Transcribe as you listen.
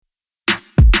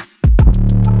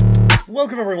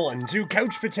Welcome everyone to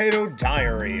Couch Potato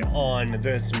Diary on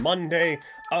this Monday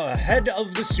ahead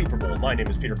of the Super Bowl. My name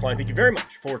is Peter Klein. Thank you very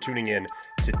much for tuning in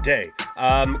today.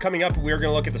 Coming up, we're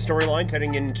going to look at the storylines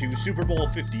heading into Super Bowl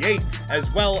 58,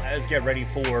 as well as get ready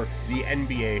for the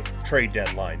NBA trade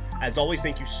deadline. As always,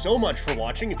 thank you so much for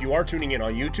watching. If you are tuning in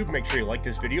on YouTube, make sure you like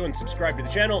this video and subscribe to the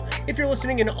channel. If you're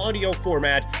listening in audio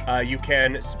format, you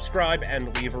can subscribe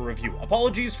and leave a review.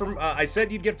 Apologies for, I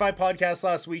said you'd get 5 podcasts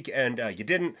last week, and you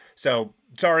didn't, so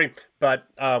sorry, but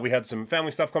we had some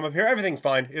family stuff come up here. Everything's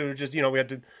fine. It was just, we had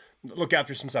to look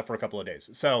after some stuff for a couple of days.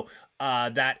 So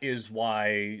that is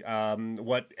why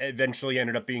what eventually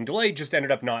ended up being delayed just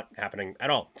ended up not happening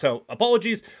at all. So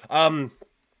apologies.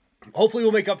 Hopefully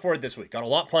we'll make up for it this week. Got a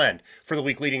lot planned for the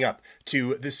week leading up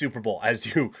to the Super Bowl. As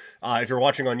you, if you're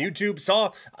watching on YouTube, saw,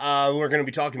 we're going to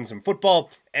be talking some football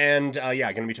and,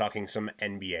 going to be talking some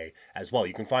NBA as well.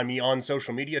 You can find me on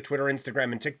social media, Twitter,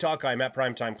 Instagram, and TikTok. I'm at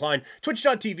Primetime Klein,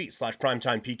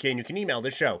 twitch.tv/primetimepk, and you can email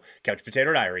the show,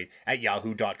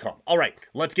 couchpotatodiary@yahoo.com. All right,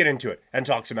 let's get into it and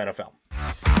talk some NFL.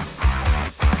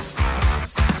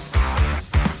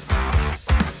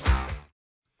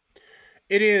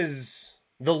 It is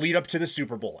the lead up to the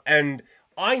Super Bowl. And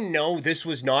I know this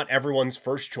was not everyone's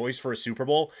first choice for a Super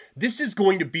Bowl. This is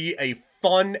going to be a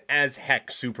fun as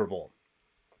heck Super Bowl.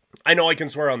 I know I can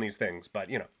swear on these things, but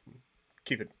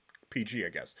keep it PG, I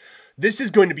guess. This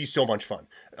is going to be so much fun.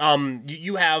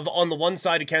 You have on the one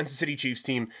side a Kansas City Chiefs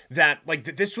team that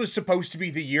this was supposed to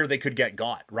be the year they could get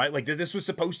got, right? This was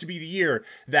supposed to be the year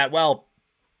that,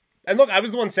 and look, I was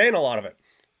the one saying a lot of it.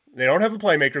 They don't have the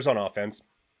playmakers on offense.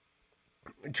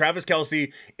 Travis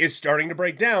Kelce is starting to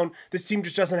break down. This team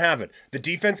just doesn't have it. The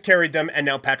defense carried them, and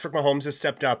now Patrick Mahomes has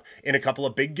stepped up in a couple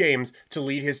of big games to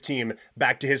lead his team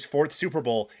back to his 4th Super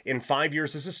Bowl in 5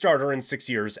 years as a starter and 6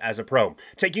 years as a pro.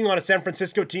 Taking on a San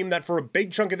Francisco team that for a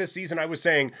big chunk of this season I was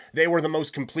saying they were the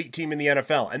most complete team in the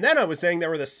NFL. And then I was saying they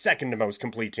were the second most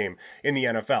complete team in the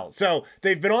NFL. So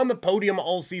they've been on the podium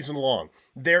all season long.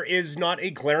 There is not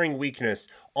a glaring weakness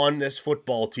on this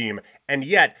football team, and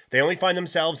yet they only find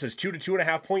themselves as 2 to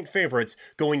 2.5 point favorites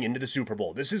going into the Super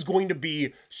Bowl. This is going to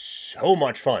be so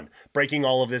much fun breaking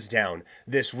all of this down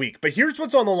this week. But here's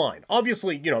what's on the line.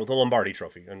 Obviously, the Lombardi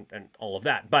Trophy and all of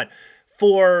that. But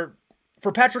for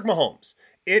Patrick Mahomes,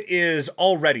 it is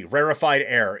already rarefied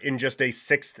air in just a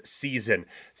 6th season.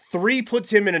 3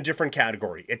 puts him in a different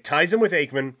category. It ties him with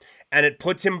Aikman, and it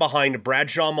puts him behind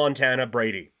Bradshaw, Montana,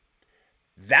 Brady.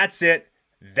 That's it.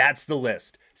 That's the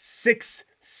list. 6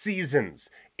 seasons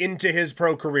into his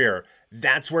pro career,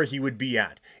 that's where he would be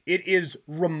at. It is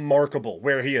remarkable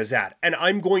where he is at. And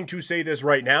I'm going to say this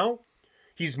right now.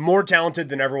 He's more talented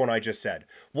than everyone I just said.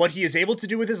 What he is able to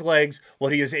do with his legs,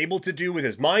 what he is able to do with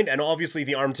his mind, and obviously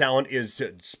the arm talent is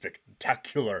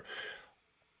spectacular.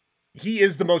 He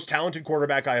is the most talented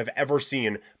quarterback I have ever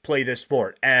seen play this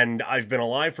sport. And I've been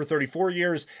alive for 34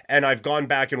 years, and I've gone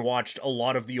back and watched a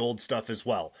lot of the old stuff as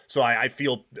well. So I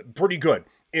feel pretty good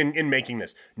in making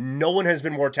this. No one has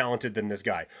been more talented than this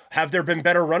guy. Have there been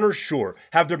better runners? Sure.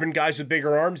 Have there been guys with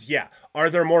bigger arms? Yeah. Are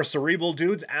there more cerebral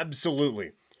dudes?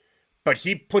 Absolutely. But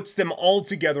he puts them all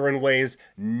together in ways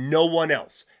no one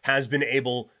else has been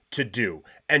able to do.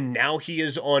 And now he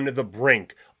is on the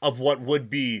brink of what would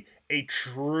be a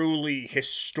truly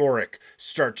historic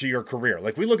start to your career.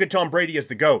 We look at Tom Brady as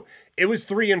the GOAT. It was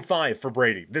 3-5 for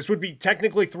Brady. This would be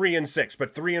technically 3-6,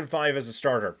 but 3-5 as a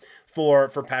starter for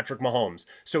Patrick Mahomes.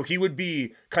 So he would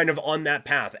be kind of on that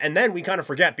path. And then we kind of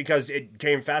forget, because it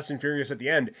came fast and furious at the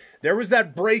end, there was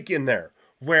that break in there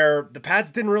where the Pats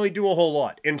didn't really do a whole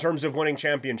lot in terms of winning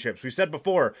championships. We said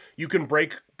before, you can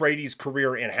break Brady's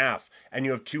career in half and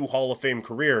you have 2 Hall of Fame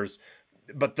careers.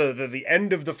 But the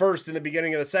end of the first and the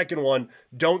beginning of the second one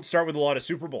don't start with a lot of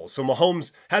Super Bowls. So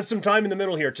Mahomes has some time in the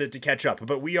middle here to catch up.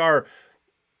 But we are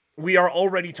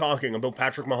already talking about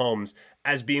Patrick Mahomes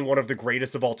as being one of the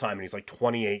greatest of all time. And he's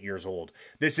 28 years old.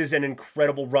 This is an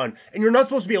incredible run. And you're not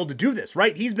supposed to be able to do this,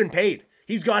 right? He's been paid.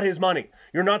 He's got his money.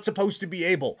 You're not supposed to be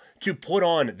able to put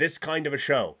on this kind of a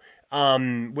show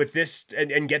with this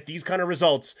and get these kind of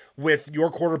results with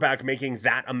your quarterback making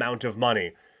that amount of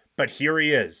money. But here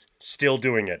he is, still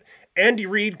doing it. Andy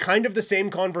Reid, kind of the same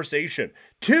conversation.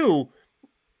 2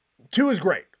 is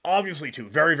great. Obviously 2,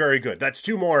 very, very good. That's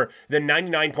 2 more than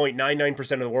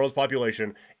 99.99% of the world's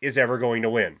population is ever going to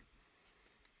win.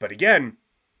 But again,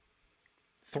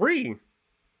 3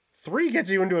 gets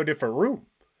you into a different room.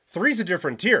 3's a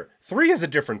different tier. 3 is a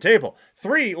different table.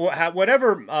 3,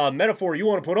 whatever metaphor you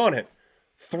want to put on it,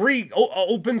 3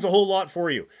 opens a whole lot for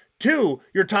you. 2,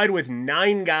 you're tied with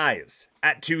 9 guys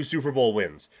at 2 Super Bowl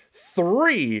wins.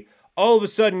 3, all of a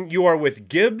sudden you are with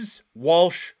Gibbs,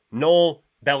 Walsh, Knoll,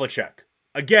 Belichick.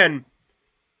 Again,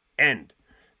 end.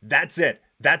 That's it.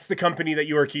 That's the company that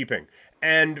you are keeping.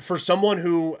 And for someone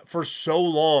who, for so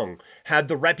long, had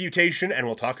the reputation, and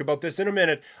we'll talk about this in a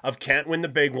minute, of can't win the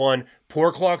big one,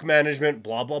 poor clock management,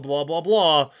 blah, blah, blah, blah,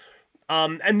 blah.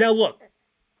 And now look,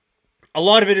 a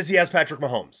lot of it is he has Patrick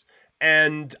Mahomes.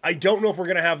 And I don't know if we're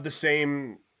going to have the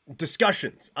same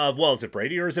discussions of, well, is it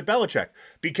Brady or is it Belichick?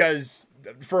 Because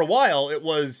for a while, it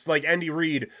was like Andy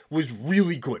Reid was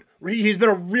really good. He's been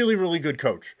a really, really good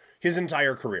coach his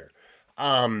entire career.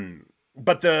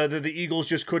 But the Eagles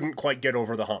just couldn't quite get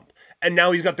over the hump. And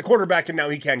now he's got the quarterback, and now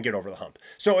he can get over the hump.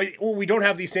 So we don't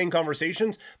have these same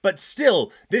conversations, but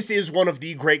still, this is one of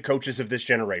the great coaches of this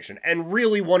generation, and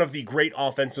really one of the great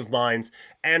offensive minds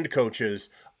and coaches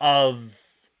of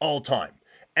all time.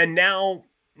 And now,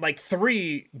 like,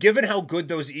 given how good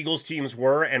those Eagles teams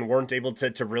were and weren't able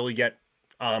to really get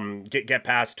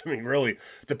past, I mean, really,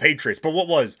 the Patriots. But what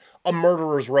was a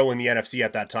murderer's row in the NFC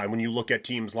at that time when you look at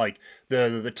teams like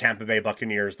the Tampa Bay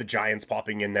Buccaneers, the Giants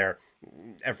popping in there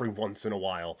every once in a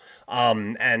while,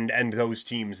 and those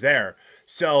teams there.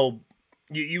 So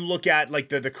you look at, like,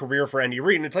 the career for Andy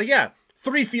Reid, and it's like, yeah,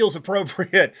 3 feels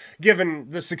appropriate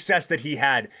given the success that he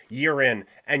had year in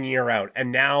and year out.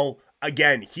 And now,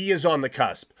 again, he is on the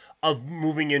cusp of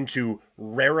moving into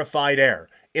rarefied air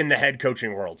in the head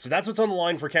coaching world. So that's what's on the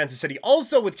line for Kansas City.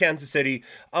 Also with Kansas City,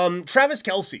 Travis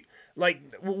Kelce. Like,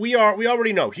 we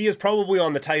already know he is probably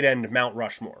on the tight end Mount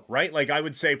Rushmore, right? Like, I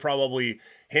would say probably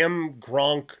him,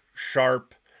 Gronk,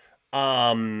 Sharp,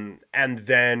 and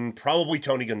then probably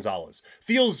Tony Gonzalez.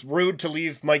 Feels rude to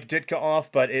leave Mike Ditka off,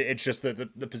 but it's just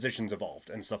the positions evolved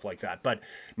and stuff like that. But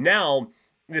now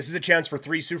this is a chance for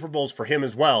 3 Super Bowls for him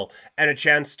as well, and a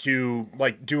chance to,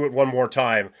 like, do it one more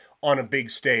time on a big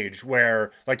stage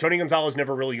where, like, Tony Gonzalez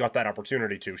never really got that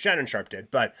opportunity to. Shannon Sharp did,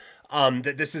 but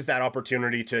this is that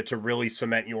opportunity to really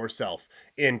cement yourself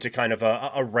into kind of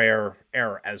a rare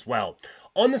era as well.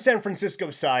 On the San Francisco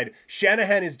side,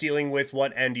 Shanahan is dealing with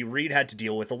what Andy Reid had to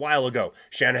deal with a while ago.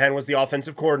 Shanahan was the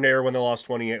offensive coordinator when they lost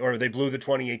 28, or they blew the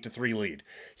 28-3 lead.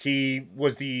 He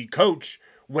was the coach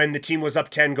when the team was up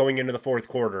 10 going into the fourth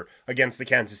quarter against the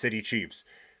Kansas City Chiefs.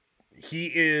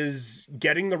 He is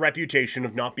getting the reputation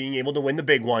of not being able to win the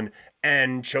big one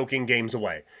and choking games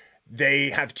away. They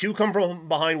have 2 come from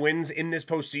behind wins in this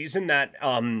postseason that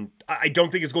I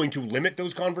don't think is going to limit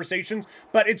those conversations,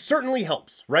 but it certainly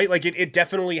helps, right? Like, it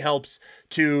definitely helps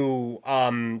to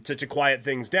quiet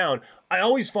things down. I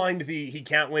always find the he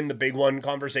can't win the big one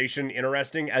conversation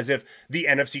interesting, as if the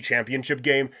NFC Championship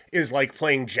game is like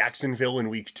playing Jacksonville in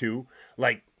week 2.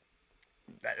 Like,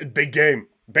 big game.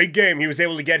 Big game. He was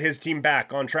able to get his team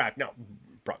back on track. Now,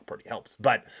 Brock Purdy helps,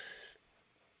 but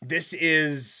this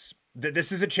is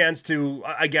a chance to,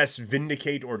 I guess,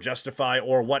 vindicate or justify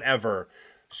or whatever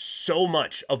so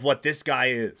much of what this guy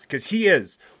is, because he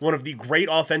is one of the great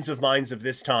offensive minds of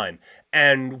this time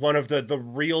and one of the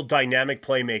real dynamic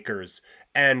playmakers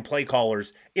and play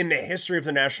callers in the history of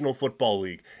the National Football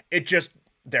League.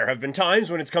 There have been times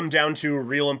when it's come down to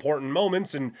real important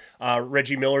moments, and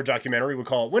Reggie Miller documentary would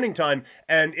call it winning time,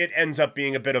 and it ends up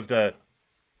being a bit of the...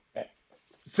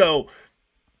 So,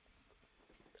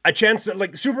 a chance that,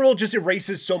 like, the Super Bowl just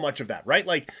erases so much of that, right?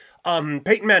 Like,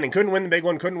 Peyton Manning couldn't win the big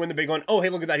one. Oh, hey,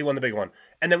 look at that, he won the big one.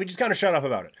 And then we just kind of shut up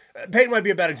about it. Peyton might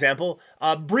be a bad example.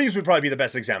 Breeze would probably be the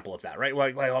best example of that, right?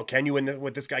 Like, oh, can you win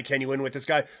with this guy? Can you win with this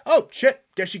guy? Oh, shit,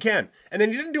 guess you can. And then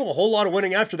he didn't do a whole lot of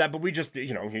winning after that, but we just,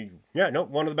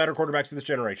 one of the better quarterbacks of this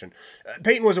generation.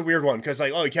 Peyton was a weird one, because,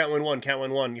 like, oh, he can't win one.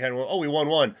 Oh, he won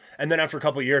one. And then after a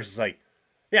couple of years, it's like,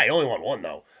 yeah, he only won one,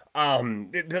 though.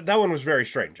 That one was very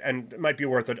strange, and it might be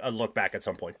worth a look back at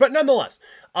some point. But nonetheless,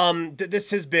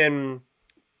 this is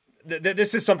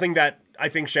something that I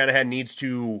think Shanahan needs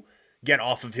to get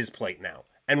off of his plate now,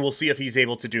 and we'll see if he's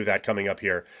able to do that coming up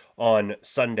here on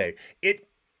Sunday. It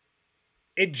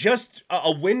just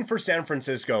a win for San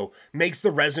Francisco makes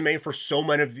the resume for so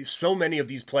many of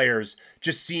these players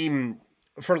just seem,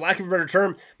 for lack of a better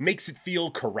term, makes it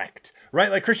feel correct, right?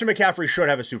 Like, Christian McCaffrey should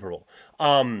have a Super Bowl.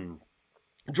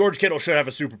 George Kittle should have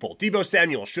a Super Bowl. Deebo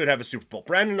Samuel should have a Super Bowl.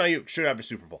 Brandon Ayuk should have a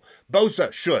Super Bowl.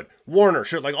 Bosa should. Warner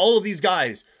should. Like, all of these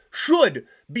guys should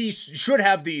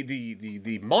have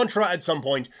the mantra at some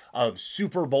point of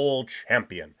Super Bowl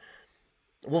champion.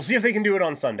 We'll see if they can do it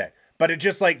on Sunday. But it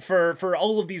just, like, for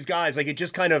all of these guys, like, it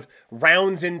just kind of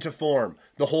rounds into form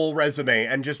the whole resume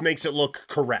and just makes it look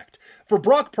correct. For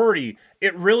Brock Purdy,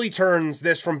 it really turns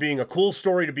this from being a cool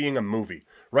story to being a movie,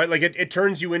 right? Like, it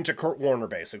turns you into Kurt Warner,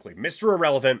 basically. Mr.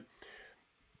 Irrelevant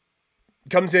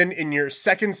comes in your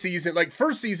second season. Like,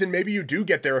 first season, maybe you do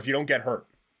get there if you don't get hurt.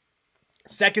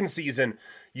 Second season,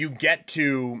 you get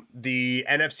to the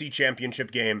NFC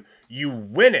Championship game, you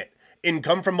win it in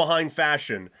come from behind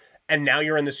fashion, and now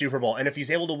you're in the Super Bowl. And if he's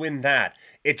able to win that,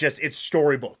 it's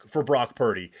storybook for Brock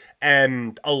Purdy.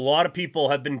 And a lot of people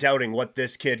have been doubting what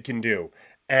this kid can do.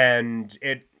 And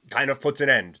it kind of puts an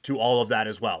end to all of that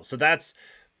as well. So that's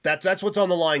what's on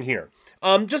the line here.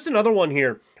 Just another one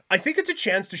here. I think it's a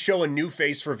chance to show a new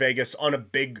face for Vegas on a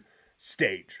big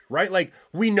stage, right? Like,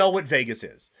 we know what Vegas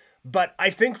is. But I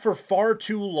think for far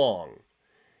too long,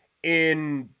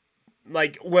 in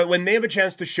like when they have a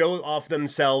chance to show off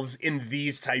themselves in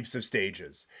these types of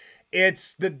stages,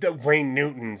 it's the Wayne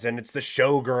Newtons and it's the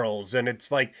Showgirls and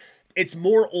it's like it's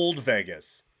more old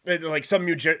Vegas. Like some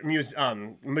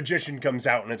magician comes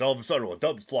out and it's all of a sudden, well,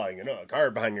 dove's flying and a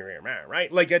car behind your ear,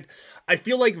 right? Like I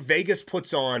feel like Vegas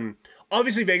puts on.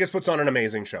 Obviously, Vegas puts on an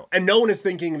amazing show, and no one is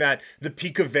thinking that the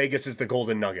peak of Vegas is the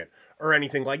Golden Nugget or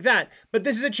anything like that. But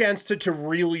this is a chance to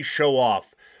really show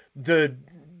off the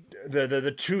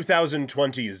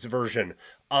 2020s version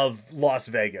of Las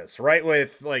Vegas, right?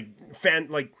 With like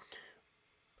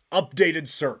updated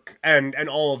Cirque and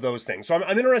all of those things. So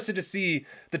I'm interested to see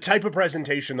the type of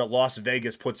presentation that Las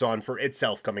Vegas puts on for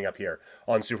itself coming up here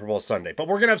on Super Bowl Sunday. But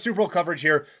we're going to have Super Bowl coverage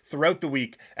here throughout the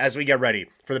week as we get ready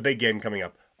for the big game coming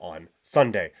up on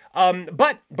Sunday.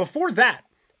 But before that,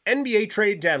 NBA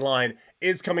trade deadline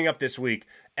is coming up this week,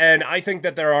 and I think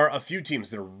that there are a few teams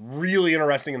that are really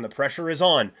interesting and the pressure is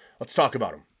on. Let's talk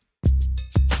about them.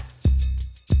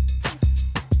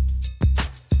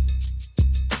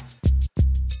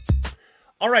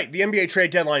 All right, the NBA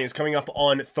trade deadline is coming up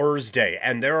on Thursday,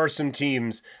 and there are some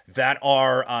teams that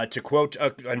are, to quote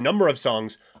a number of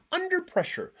songs, under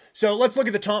pressure. So let's look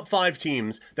at the top 5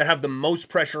 teams that have the most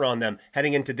pressure on them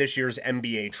heading into this year's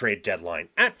NBA trade deadline.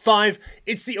 At 5,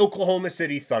 it's the Oklahoma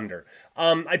City Thunder.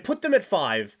 I put them at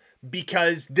 5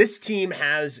 because this team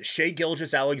has Shai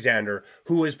Gilgeous-Alexander,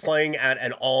 who is playing at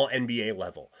an all-NBA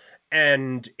level.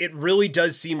 And it really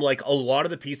does seem like a lot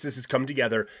of the pieces has come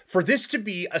together for this to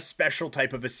be a special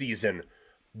type of a season.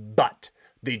 But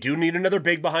they do need another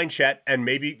big behind Chet, and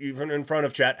maybe even in front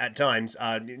of Chet at times.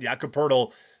 Jakob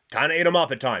Poeltl kind of ate him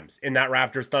up at times in that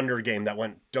Raptors-Thunder game that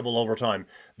went double overtime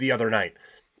the other night.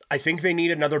 I think they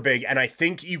need another big, and I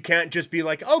think you can't just be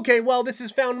like, okay, well, this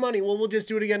is found money. Well, we'll just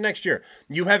do it again next year.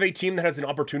 You have a team that has an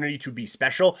opportunity to be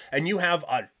special, and you have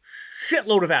a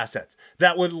shitload of assets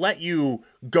that would let you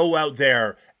go out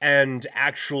there and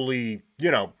actually,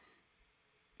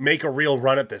 make a real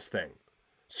run at this thing.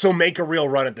 So make a real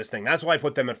run at this thing. That's why I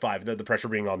put them at 5, the pressure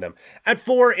being on them. At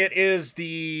 4, it is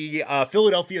the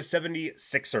Philadelphia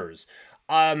 76ers.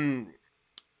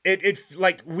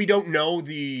 We don't know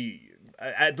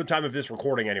at the time of this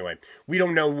recording anyway, we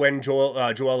don't know when Joel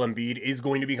Embiid is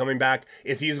going to be coming back,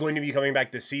 if he is going to be coming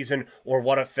back this season, or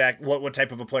what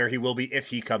type of a player he will be if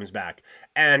he comes back.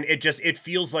 And it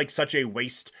feels like such a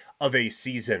waste of a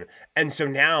season. And so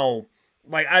now,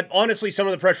 honestly, some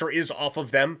of the pressure is off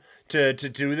of them to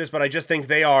do this, but I just think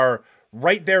they are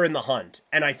right there in the hunt.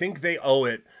 And I think they owe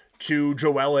it to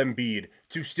Joel Embiid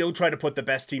to still try to put the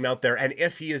best team out there. And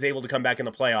if he is able to come back in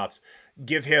the playoffs,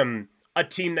 give him a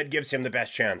team that gives him the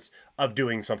best chance of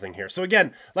doing something here. So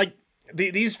again,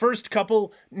 these first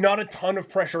couple, not a ton of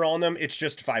pressure on them. It's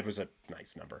just 5 was a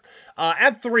nice number.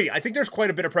 At 3, I think there's quite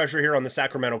a bit of pressure here on the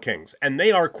Sacramento Kings. And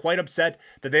they are quite upset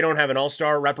that they don't have an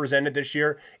all-star represented this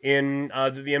year in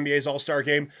the NBA's all-star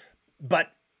game.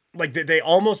 But they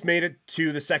almost made it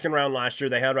to the second round last year.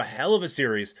 They had a hell of a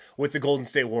series with the Golden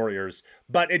State Warriors,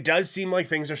 but it does seem like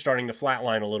things are starting to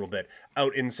flatline a little bit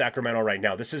out in Sacramento right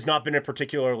now. This has not been a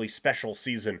particularly special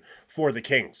season for the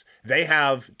Kings. They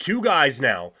have 2 guys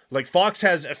now. Fox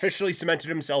has officially cemented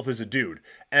himself as a dude,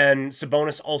 and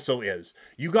Sabonis also is.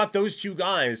 You got those 2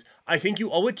 guys. I think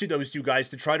you owe it to those 2 guys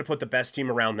to try to put the best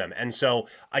team around them. And so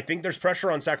I think there's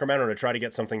pressure on Sacramento to try to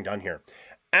get something done here.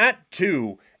 At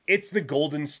 2, it's the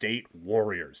Golden State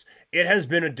Warriors. It has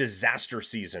been a disaster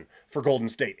season for Golden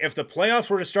State. If the playoffs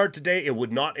were to start today, it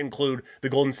would not include the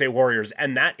Golden State Warriors,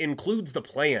 and that includes the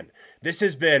play-in. This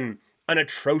has been an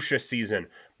atrocious season,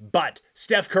 but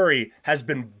Steph Curry has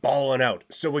been balling out.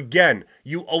 So again,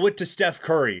 you owe it to Steph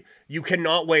Curry. You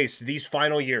cannot waste these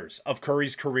final years of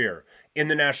Curry's career in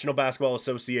the National Basketball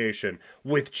Association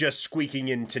with just squeaking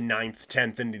into 9th,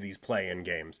 10th into these play-in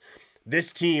games.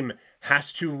 This team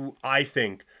has to, I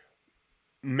think,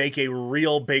 make a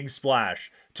real big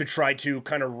splash to try to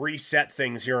kind of reset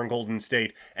things here in Golden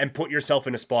State and put yourself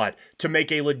in a spot to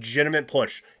make a legitimate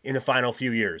push in the final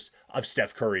few years of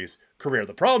Steph Curry's career.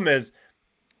 The problem is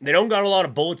they don't got a lot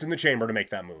of bullets in the chamber to make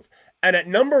that move. And at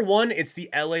number 1, it's the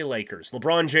LA Lakers.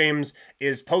 LeBron James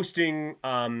is posting,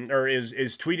 or is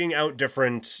tweeting out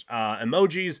different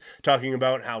emojis, talking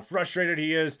about how frustrated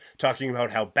he is, talking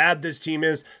about how bad this team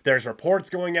is. There's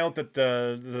reports going out that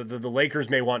the Lakers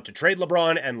may want to trade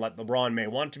LeBron, and LeBron may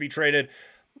want to be traded.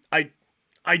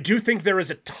 I do think there is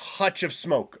a touch of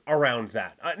smoke around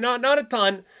that. Not a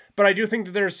ton, but I do think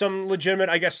that there's some legitimate,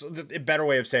 I guess a better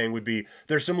way of saying would be,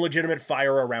 there's some legitimate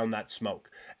fire around that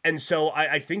smoke. And so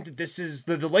I think that this is,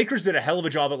 the Lakers did a hell of a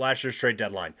job at last year's trade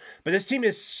deadline, but this team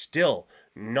is still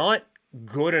not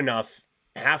good enough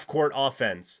half-court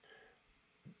offense.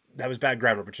 That was bad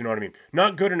grammar, but you know what I mean.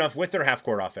 Not good enough with their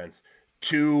half-court offense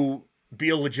to be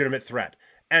a legitimate threat.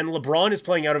 And LeBron is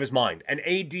playing out of his mind, and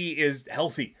AD is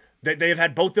healthy. They have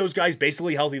had both those guys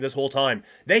basically healthy this whole time.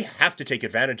 They have to take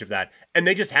advantage of that, and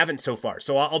they just haven't so far.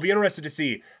 So I'll be interested to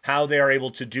see how they are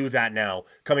able to do that now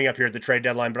coming up here at the trade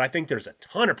deadline. But I think there's a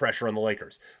ton of pressure on the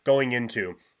Lakers going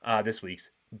into this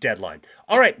week's deadline.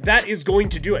 All right, that is going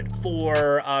to do it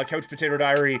for Couch Potato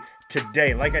Diary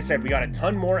today. Like I said, we got a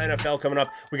ton more NFL coming up.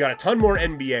 We got a ton more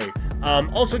NBA.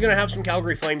 Also going to have some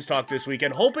Calgary Flames talk this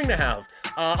weekend, hoping to have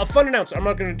a fun announcement. I'm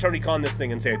not going to Tony Khan this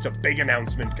thing and say it's a big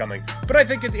announcement coming, but I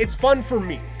think it's fun for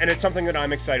me, and it's something that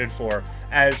I'm excited for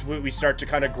as we start to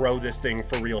kind of grow this thing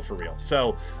for real.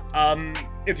 So,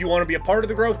 if you want to be a part of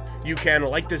the growth, you can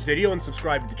like this video and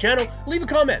subscribe to the channel. Leave a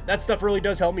comment. That stuff really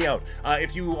does help me out.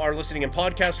 If you are listening in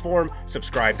podcast form,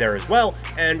 subscribe there as well,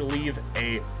 and leave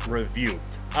a review.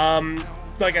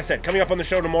 Like I said, coming up on the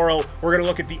show tomorrow, we're going to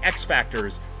look at the X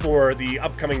factors for the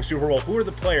upcoming Super Bowl. Who are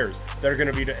the players that are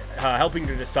going to be helping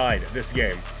to decide this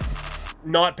game?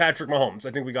 Not Patrick Mahomes.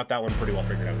 I think we got that one pretty well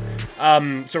figured out.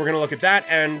 So we're going to look at that,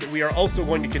 and we are also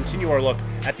going to continue our look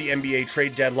at the NBA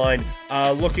trade deadline,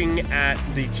 looking at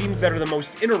the teams that are the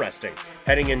most interesting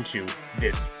heading into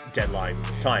this deadline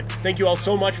time. Thank you all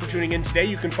so much for tuning in today.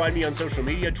 You can find me on social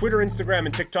media, Twitter, Instagram,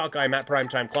 and TikTok. I'm at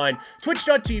Primetime Klein,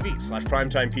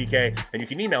 twitch.tv/PrimetimePK, and you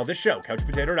can email this show,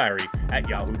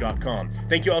 couchpotatodiary@yahoo.com.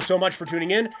 Thank you all so much for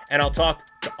tuning in, and I'll talk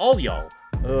to all y'all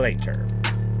later.